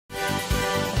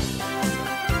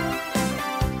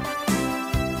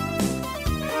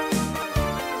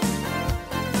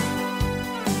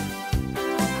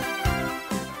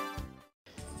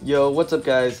Yo, what's up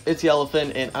guys? It's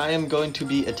Yellowfin, and I am going to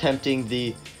be attempting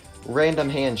the Random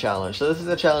Hand Challenge. So this is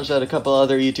a challenge that a couple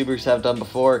other YouTubers have done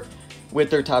before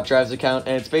with their Top Drives account,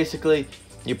 and it's basically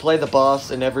you play the boss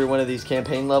in every one of these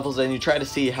campaign levels and you try to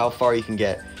see how far you can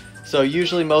get. So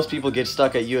usually most people get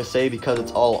stuck at USA because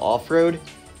it's all off-road,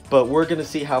 but we're going to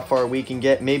see how far we can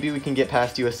get. Maybe we can get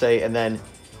past USA and then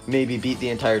maybe beat the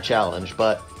entire challenge,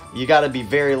 but you got to be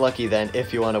very lucky then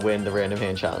if you want to win the Random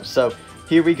Hand Challenge. So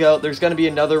here we go. There's going to be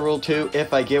another rule too.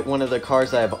 If I get one of the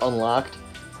cars I have unlocked,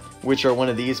 which are one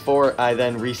of these four, I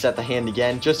then reset the hand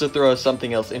again just to throw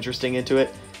something else interesting into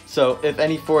it. So if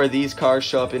any four of these cars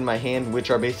show up in my hand,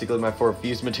 which are basically my four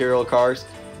fuse material cars,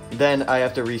 then I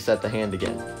have to reset the hand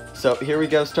again. So here we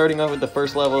go, starting off with the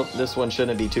first level. This one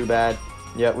shouldn't be too bad.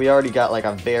 Yeah, we already got like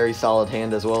a very solid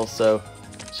hand as well, so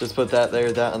let's just put that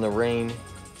there, that on the rain.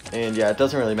 And yeah, it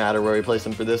doesn't really matter where we place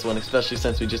them for this one, especially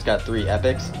since we just got 3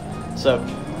 epics. So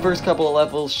first couple of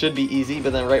levels should be easy,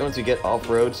 but then right once we get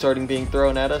off-road starting being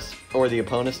thrown at us, or the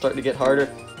opponents start to get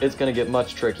harder, it's going to get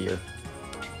much trickier.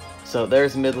 So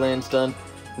there's Midlands done.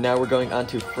 Now we're going on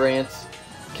to France.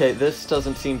 Okay, this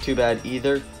doesn't seem too bad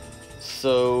either.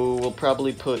 So we'll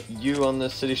probably put you on the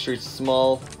city streets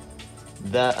small,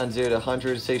 that on 0 to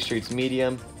 100, safe streets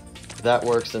medium. That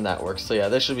works and that works. So yeah,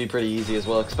 this should be pretty easy as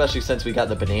well, especially since we got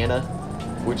the banana,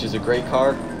 which is a great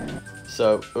car.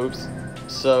 So, oops.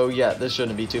 So yeah, this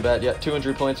shouldn't be too bad. Yeah,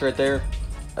 200 points right there.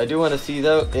 I do want to see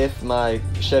though if my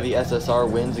Chevy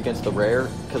SSR wins against the Rare,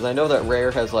 because I know that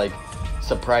Rare has like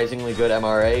surprisingly good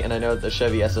MRA, and I know that the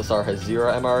Chevy SSR has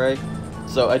 0 MRA.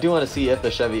 So I do want to see if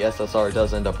the Chevy SSR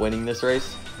does end up winning this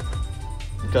race,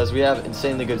 because we have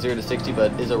insanely good 0 to 60,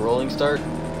 but is a rolling start.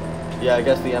 Yeah, I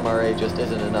guess the MRA just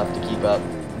isn't enough to keep up.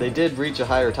 They did reach a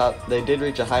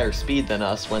higher speed than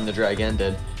us when the drag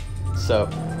ended. So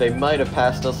they might have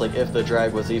passed us like if the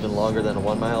drag was even longer than a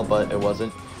 1 mile, but it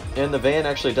wasn't. And the van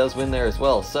actually does win there as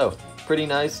well. So pretty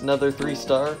nice, another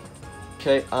 3-star.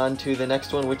 Okay, on to the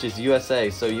next one, which is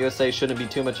USA. So USA shouldn't be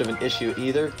too much of an issue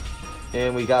either.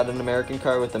 And we got an American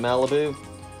car with the Malibu.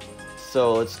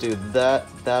 So let's do that.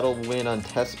 That'll win on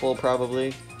Test Bowl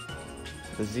probably.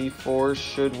 The Z4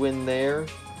 should win there.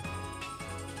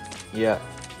 Yeah.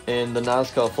 And the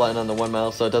Nazca will flatten on the 1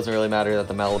 mile, so it doesn't really matter that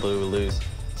the Malibu will lose.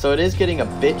 So it is getting a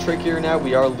bit trickier now.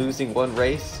 We are losing one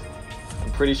race,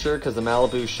 I'm pretty sure, because the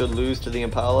Malibu should lose to the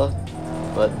Impala.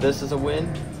 But this is a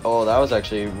win. Oh, that was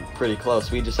actually pretty close.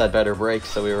 We just had better brakes,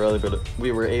 so we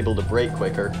were able to brake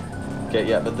quicker. Okay,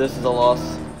 yeah, but this is a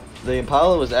loss. The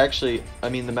Impala was actually, the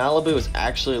Malibu was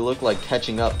actually looked like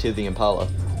catching up to the Impala.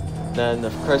 Then the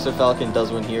Chrysler Falcon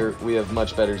does win here. We have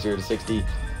much better 0 to 60.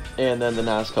 And then the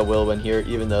Nazca will win here,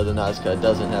 even though the Nazca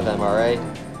doesn't have MRA.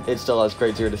 It still has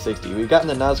great 0 to 60. We've gotten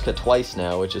the Nazca twice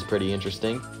now, which is pretty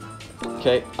interesting.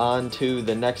 Okay, on to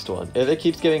the next one. If it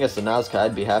keeps giving us the Nazca,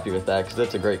 I'd be happy with that, because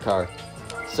it's a great car.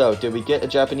 So, did we get a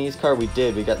Japanese car? We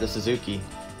did. We got the Suzuki.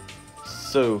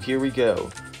 So, here we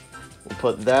go. We'll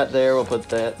put that there. We'll put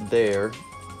that there.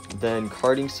 Then,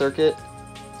 karting circuit,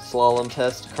 slalom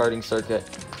test, karting circuit,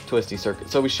 twisty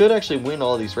circuit. So, we should actually win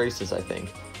all these races, I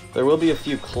think. There will be a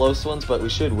few close ones, but we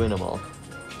should win them all.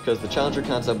 Because the Challenger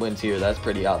Concept wins here, that's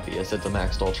pretty obvious. It's a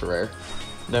maxed ultra rare.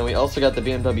 Then we also got the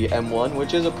BMW M1,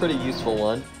 which is a pretty useful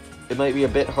one. It might be a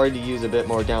bit hard to use a bit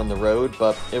more down the road,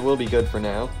 but it will be good for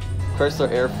now. Chrysler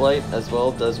Airflight as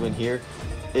well does win here.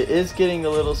 It is getting a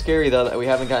little scary though that we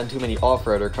haven't gotten too many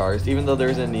off-roader cars. Even though there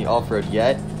isn't any off-road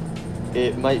yet,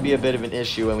 it might be a bit of an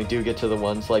issue when we do get to the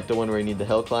ones like the one where you need the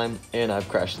hill climb, and I've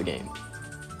crashed the game.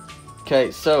 Okay,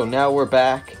 so now we're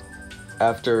back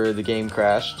after the game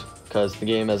crashed, because the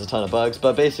game has a ton of bugs,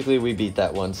 but basically we beat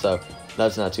that one, so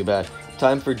that's not too bad.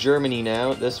 Time for Germany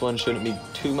now. This one shouldn't be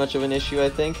too much of an issue, I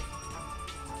think.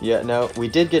 Yeah, no, we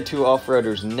did get 2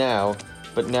 off-roaders now,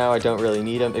 but now I don't really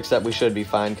need them, except we should be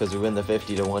fine because we win the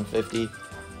 50 to 150.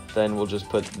 Then we'll just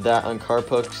put that on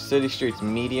Carpook. City Streets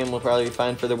medium will probably be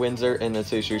fine for the Windsor, and then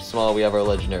City Streets small, we have our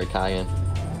legendary Cayenne.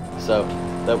 So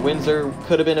that Windsor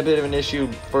could have been a bit of an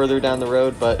issue further down the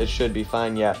road, but it should be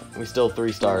fine. Yeah, we still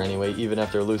 3-star anyway, even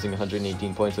after losing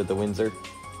 118 points with the Windsor.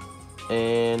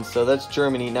 And so that's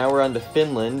Germany. Now we're on to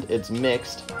Finland. It's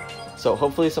mixed. So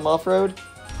hopefully some off-road?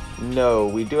 No,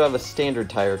 we do have a standard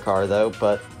tire car though,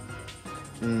 but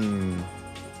I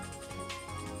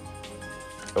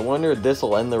wonder if this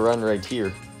will end the run right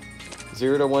here.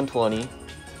 0 to 120.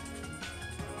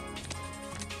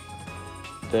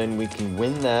 Then we can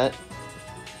win that.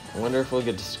 I wonder if we'll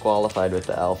get disqualified with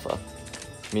the Alpha.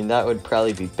 I mean, that would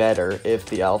probably be better if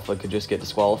the Alpha could just get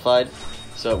disqualified.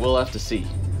 So we'll have to see.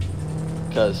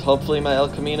 Because hopefully my El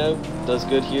Camino does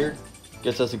good here.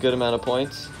 Gets us a good amount of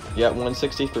points. Yeah,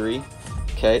 163.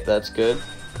 Okay, that's good.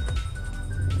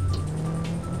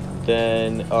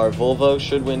 Then our Volvo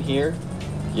should win here.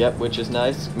 Yep, which is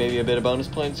nice. Maybe a bit of bonus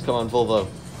points. Come on, Volvo.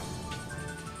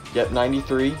 Yep,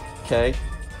 93. Okay.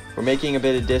 We're making a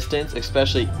bit of distance,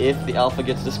 especially if the Alpha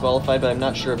gets disqualified, but I'm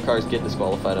not sure if cars get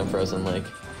disqualified on Frozen Lake.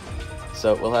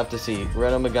 So we'll have to see.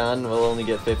 Renault Megane will only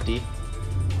get 50.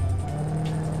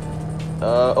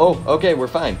 Oh, okay, we're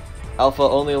fine. Alpha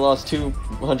only lost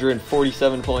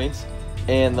 247 points,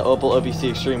 and the Opel OPC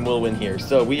Extreme will win here.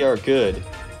 So we are good.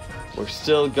 We're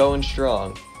still going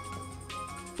strong.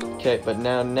 Okay, but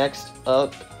now next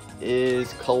up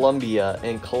is Columbia,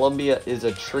 and Columbia is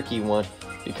a tricky one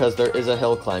because there is a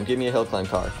hill climb. Give me a hill climb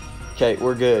car. Okay,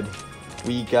 we're good.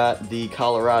 We got the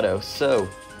Colorado. So,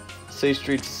 Safe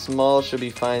Street Small should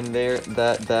be fine there.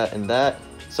 That, and that.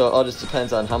 So it all just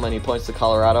depends on how many points the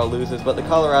Colorado loses. But the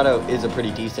Colorado is a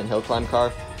pretty decent hill climb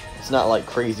car. It's not like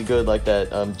crazy good like that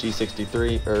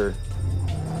G63 or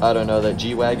I don't know, that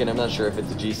G-Wagon. I'm not sure if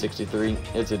it's a G63.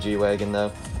 It's a G-Wagon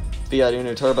though. Fiat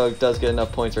Uno Turbo does get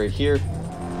enough points right here.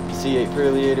 C8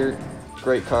 Perleator,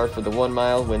 great car for the 1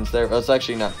 mile, wins there. Well, it's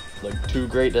actually not like too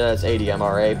great. That's 80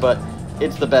 MRA, but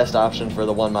it's the best option for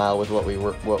the 1 mile with what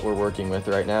we're working with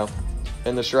right now.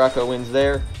 And the Scirocco wins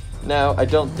there. Now, I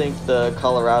don't think the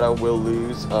Colorado will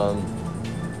lose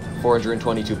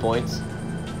 422 points.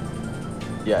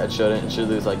 Yeah, it shouldn't. It should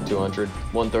lose like 200.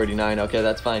 139. Okay,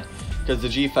 that's fine. Because the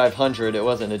G500, it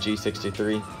wasn't a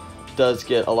G63, does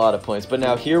get a lot of points. But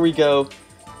now here we go.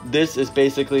 This is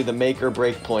basically the make or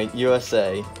break point,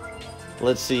 USA.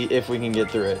 Let's see if we can get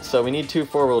through it. So we need 2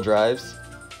 4-wheel drives.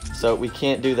 So we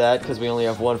can't do that because we only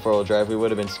have 1 4-wheel drive. We would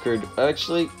have been screwed.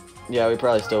 Actually, yeah, we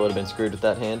probably still would have been screwed with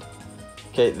that hand.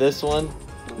 Okay, this one.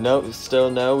 No, still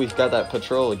no. We've got that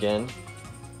Patrol again.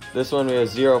 This one we have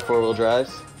 0 4-wheel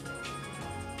drives.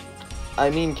 I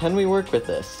mean, can we work with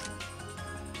this?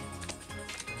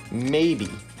 Maybe.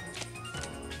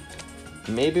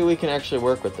 Maybe we can actually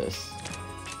work with this.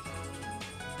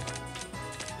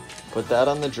 Put that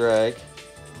on the drag.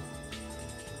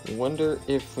 Wonder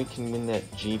if we can win that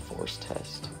G-Force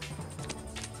test.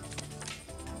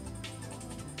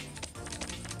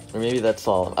 Or maybe that's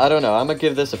Solemn. I don't know. I'm gonna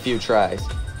give this a few tries.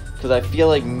 Because I feel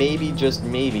like maybe, just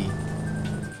maybe,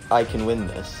 I can win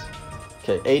this.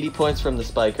 Okay, 80 points from the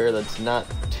Spiker. That's not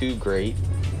too great.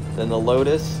 Then the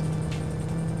Lotus.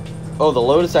 Oh, the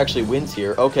Lotus actually wins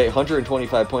here. Okay,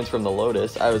 125 points from the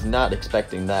Lotus. I was not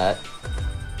expecting that.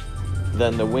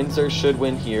 Then the Windsor should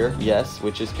win here. Yes,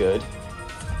 which is good.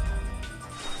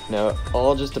 Now, it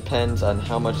all just depends on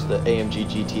how much the AMG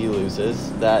GT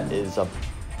loses. That is a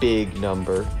big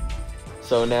number.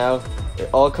 So now, it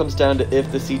all comes down to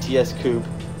if the CTS Coupe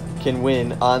can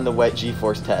win on the wet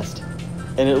G-Force test.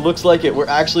 And it looks like it. We're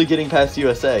actually getting past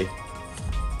USA.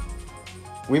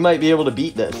 We might be able to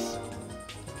beat this.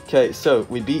 Okay, so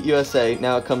we beat USA.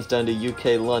 Now it comes down to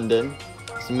UK London.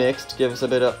 It's mixed. Give us a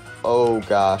bit of... Oh,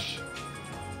 gosh.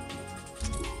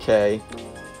 Okay.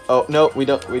 Oh, no, we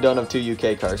don't have 2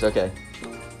 UK cars. Okay.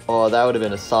 Oh, that would have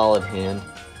been a solid hand.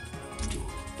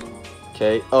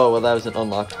 Okay. Oh, well, that was an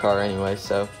unlocked car anyway,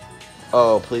 so...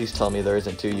 Oh, please tell me there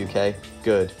isn't 2 UK.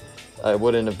 Good. I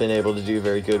wouldn't have been able to do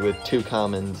very good with 2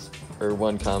 commons. Or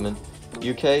 1 common.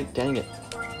 UK? Dang it.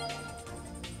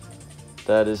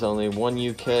 That is only 1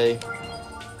 UK.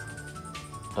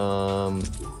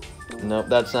 Nope,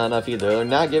 that's not enough either. They're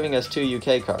not giving us 2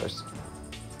 UK cars.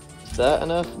 Is that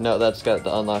enough? No, that's got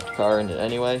the unlocked car in it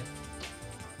anyway.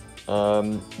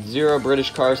 0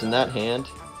 British cars in that hand.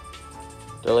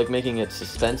 They're like making it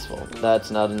suspenseful. That's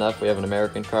not enough. We have an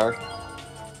American car.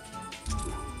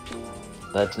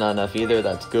 That's not enough either.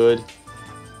 That's good.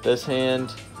 This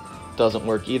hand doesn't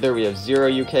work either. We have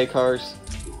 0 UK cars.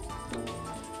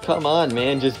 Come on,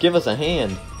 man. Just give us a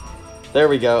hand. There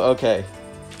we go. Okay.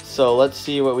 So let's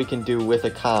see what we can do with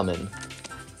a common.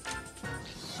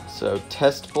 So,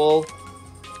 Test Bull.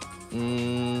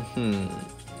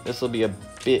 This will be a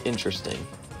bit interesting.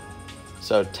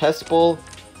 So, Test Bull,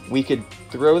 we could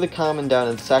throw the common down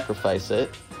and sacrifice it.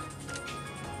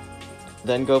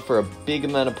 Then go for a big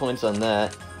amount of points on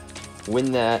that.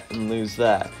 Win that and lose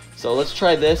that. So let's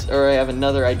try this, or I have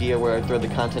another idea where I throw the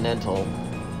Continental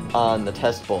on the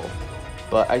Test Bull.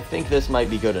 But I think this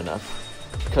might be good enough.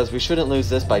 Because we shouldn't lose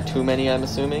this by too many, I'm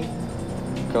assuming.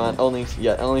 Come on,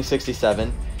 only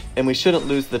 67. And we shouldn't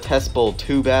lose the Test Bull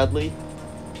too badly.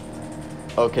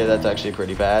 Okay, that's actually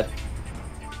pretty bad.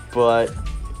 But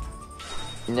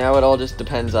now it all just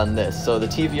depends on this. So the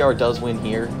TVR does win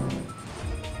here.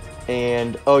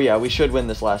 And, oh yeah, we should win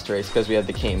this last race because we have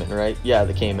the Cayman, right? Yeah,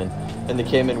 the Cayman. And the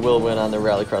Cayman will win on the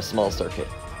Rallycross Small Circuit.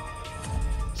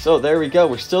 So there we go.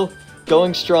 We're still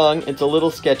going strong. It's a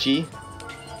little sketchy,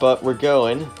 but we're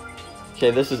going. Okay,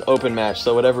 this is open match,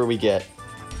 so whatever we get.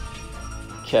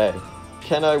 Okay,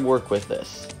 can I work with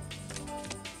this?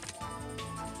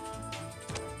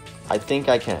 I think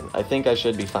I can. I think I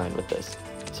should be fine with this.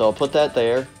 So I'll put that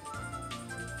there.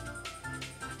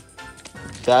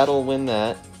 That'll win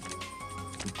that.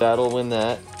 That'll win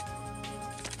that.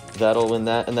 That'll win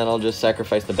that. And then I'll just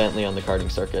sacrifice the Bentley on the karting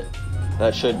circuit.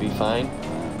 That should be fine.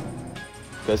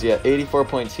 Because, yeah, 84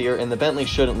 points here. And the Bentley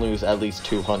shouldn't lose at least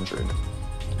 200,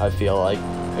 I feel like.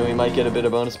 And we might get a bit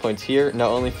of bonus points here. No,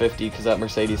 only 50 because that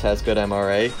Mercedes has good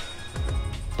MRA.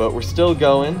 But we're still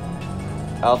going.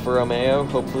 Alfa Romeo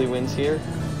hopefully wins here.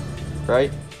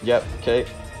 Right? Yep, okay.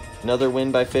 Another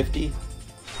win by 50.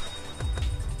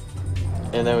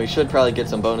 And then we should probably get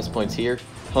some bonus points here.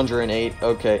 108,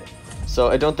 okay. So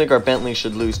I don't think our Bentley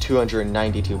should lose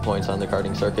 292 points on the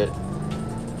karting circuit.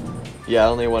 Yeah,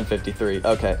 only 153,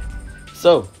 okay.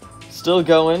 So, still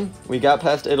going. We got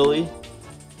past Italy.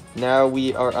 Now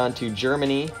we are on to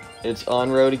Germany. It's on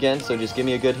road again, so just give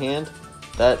me a good hand.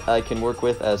 That I can work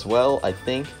with as well, I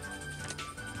think.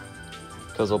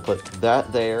 Because we'll put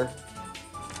that there.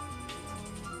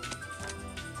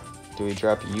 Do we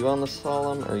drop you on the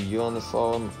slalom, or you on the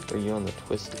slalom, or you on the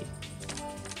twisty?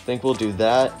 I think we'll do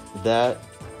that.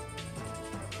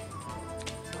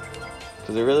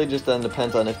 Because it really just then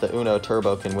depends on if the Uno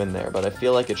Turbo can win there, but I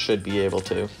feel like it should be able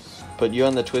to. Put you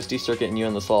on the twisty circuit and you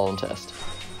on the slalom test.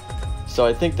 So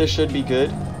I think this should be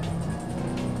good.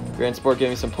 Grand Sport gave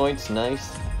me some points,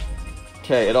 nice.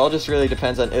 Okay, it all just really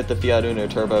depends on if the Fiat Uno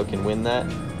Turbo can win that.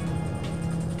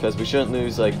 Because we shouldn't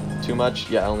lose, like, too much.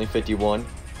 Yeah, only 51.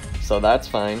 So that's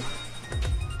fine.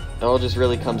 It all just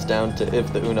really comes down to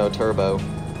if the Uno Turbo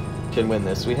can win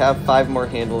this. We have 5 more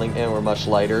handling and we're much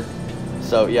lighter.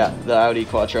 So yeah, the Audi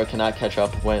Quattro cannot catch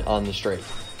up when on the straight.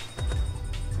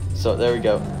 So there we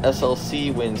go.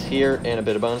 SLC wins here and a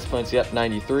bit of bonus points. Yep,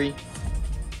 93.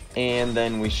 And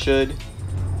then we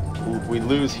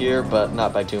lose here, but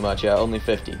not by too much. Yeah, only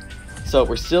 50. So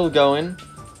we're still going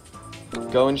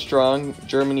strong.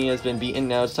 Germany has been beaten.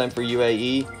 Now it's time for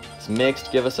UAE. It's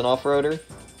mixed. Give us an off-roader.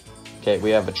 Okay, we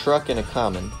have a truck and a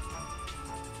common.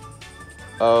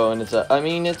 Oh, and it's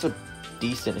a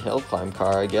decent hill climb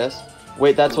car, I guess.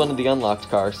 Wait, that's one of the unlocked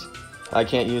cars. I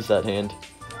can't use that hand.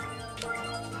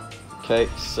 Okay,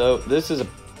 so this is a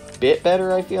bit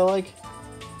better, I feel like.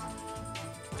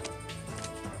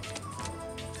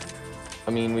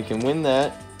 I mean, we can win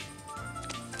that.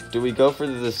 Do we go for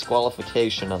the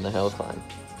disqualification on the hill climb?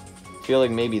 I feel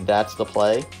like maybe that's the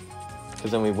play.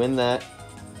 Because then we win that.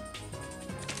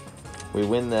 We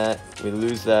win that. We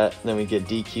lose that. Then we get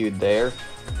DQ'd there.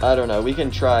 I don't know. We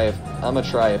can try. I'm going to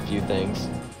try a few things.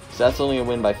 So that's only a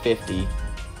win by 50.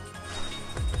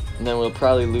 And then we'll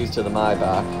probably lose to the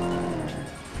Maybach.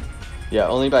 Yeah,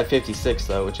 only by 56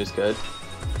 though, which is good.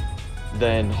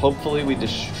 Then hopefully we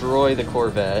destroy the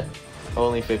Corvette.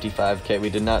 Only 55k. We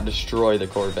did not destroy the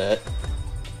Corvette.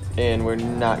 And we're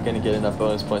not going to get enough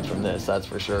bonus points from this, that's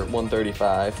for sure.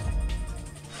 135.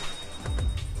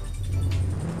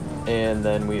 And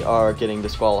then we are getting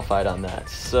disqualified on that.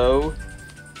 So,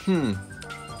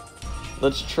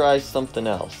 let's try something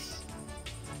else.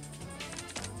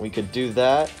 We could do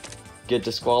that, get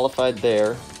disqualified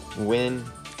there, win.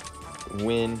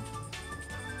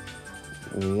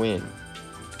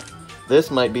 This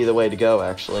might be the way to go,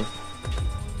 actually.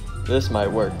 This might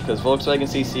work, because Volkswagen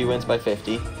CC wins by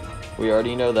 50. We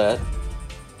already know that.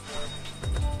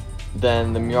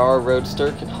 Then the Miura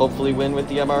Roadster can hopefully win with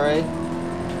the MRA.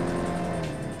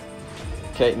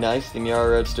 Okay, nice. The Miura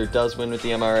Roadster does win with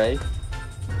the MRA.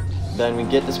 Then we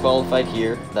get disqualified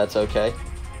here. That's okay.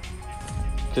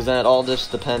 Because then it all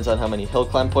just depends on how many hill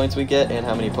climb points we get and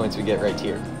how many points we get right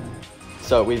here.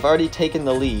 So we've already taken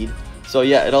the lead. So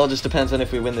yeah, it all just depends on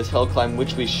if we win this hill climb,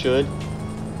 which we should.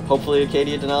 Hopefully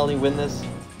Acadia Denali win this.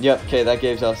 Yep, okay, that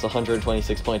gives us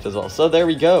 126 points as well. So there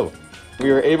we go.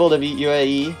 We were able to beat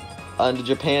UAE. On to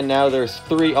Japan now. There's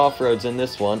 3 off-roads in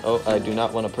this one. Oh, I do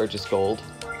not want to purchase gold.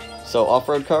 So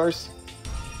off-road cars?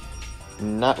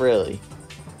 Not really.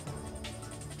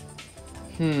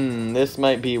 This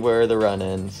might be where the run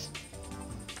ends.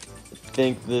 I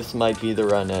think this might be the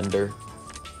run ender.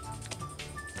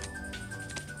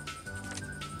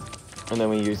 And then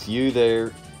we use you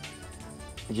there.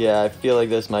 Yeah, I feel like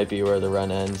this might be where the run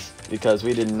ends. Because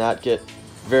we did not get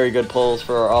very good pulls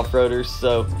for our off-roaders,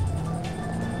 so...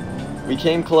 we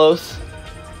came close,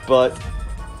 but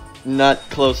not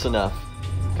close enough.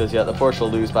 Because, yeah, the Porsche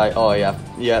will lose by... oh, yeah.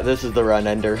 Yeah, this is the run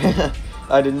ender.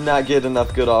 I did not get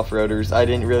enough good off-roaders. I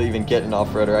didn't really even get an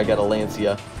off-roader. I got a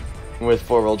Lancia with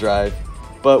 4-wheel drive.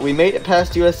 But we made it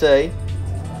past USA.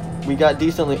 we got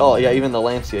decently... Oh, yeah, even the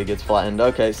Lancia gets flattened.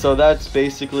 Okay, so that's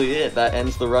basically it. That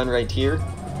ends the run right here.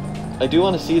 I do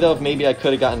want to see, though, if maybe I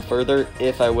could have gotten further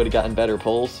if I would have gotten better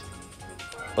pulls.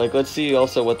 Like, let's see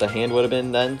also what the hand would have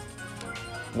been then.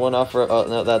 One offer... Oh,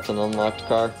 no, that's an unlocked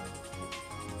car.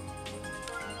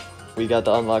 We got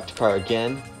the unlocked car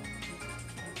again.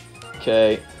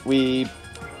 Okay,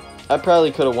 I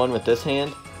probably could have won with this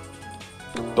hand.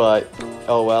 But,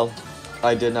 oh well.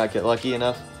 I did not get lucky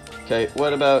enough. Okay,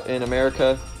 what about in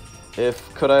America?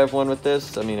 Could I have won with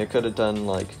this? I mean, I could have done,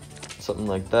 like, something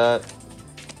like that.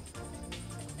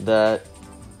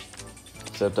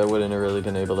 Except I wouldn't have really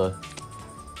been able to...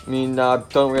 I mean, I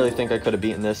don't really think I could have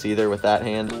beaten this either with that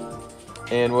hand.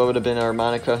 And what would have been our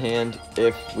Monaco hand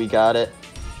if we got it?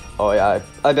 Oh yeah,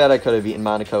 I bet I could have beaten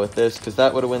Monaco with this, because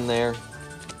that would have won there.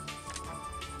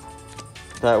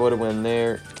 That would have won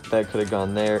there. That could have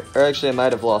gone there. Or actually, I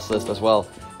might have lost this as well.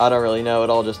 I don't really know. It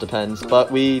all just depends.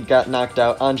 But we got knocked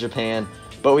out on Japan.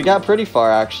 But we got pretty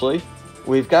far, actually.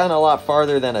 We've gotten a lot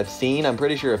farther than I've seen. I'm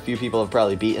pretty sure a few people have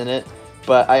probably beaten it.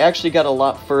 But I actually got a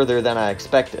lot further than I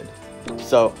expected.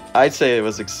 So, I'd say it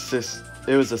was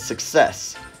a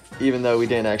success. Even though we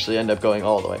didn't actually end up going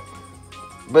all the way.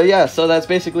 But yeah, so that's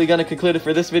basically going to conclude it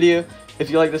for this video. If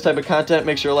you like this type of content,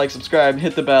 make sure to like, subscribe,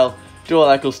 hit the bell, do all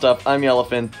that cool stuff. I'm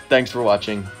Yellowfin. Thanks for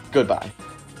watching. Goodbye.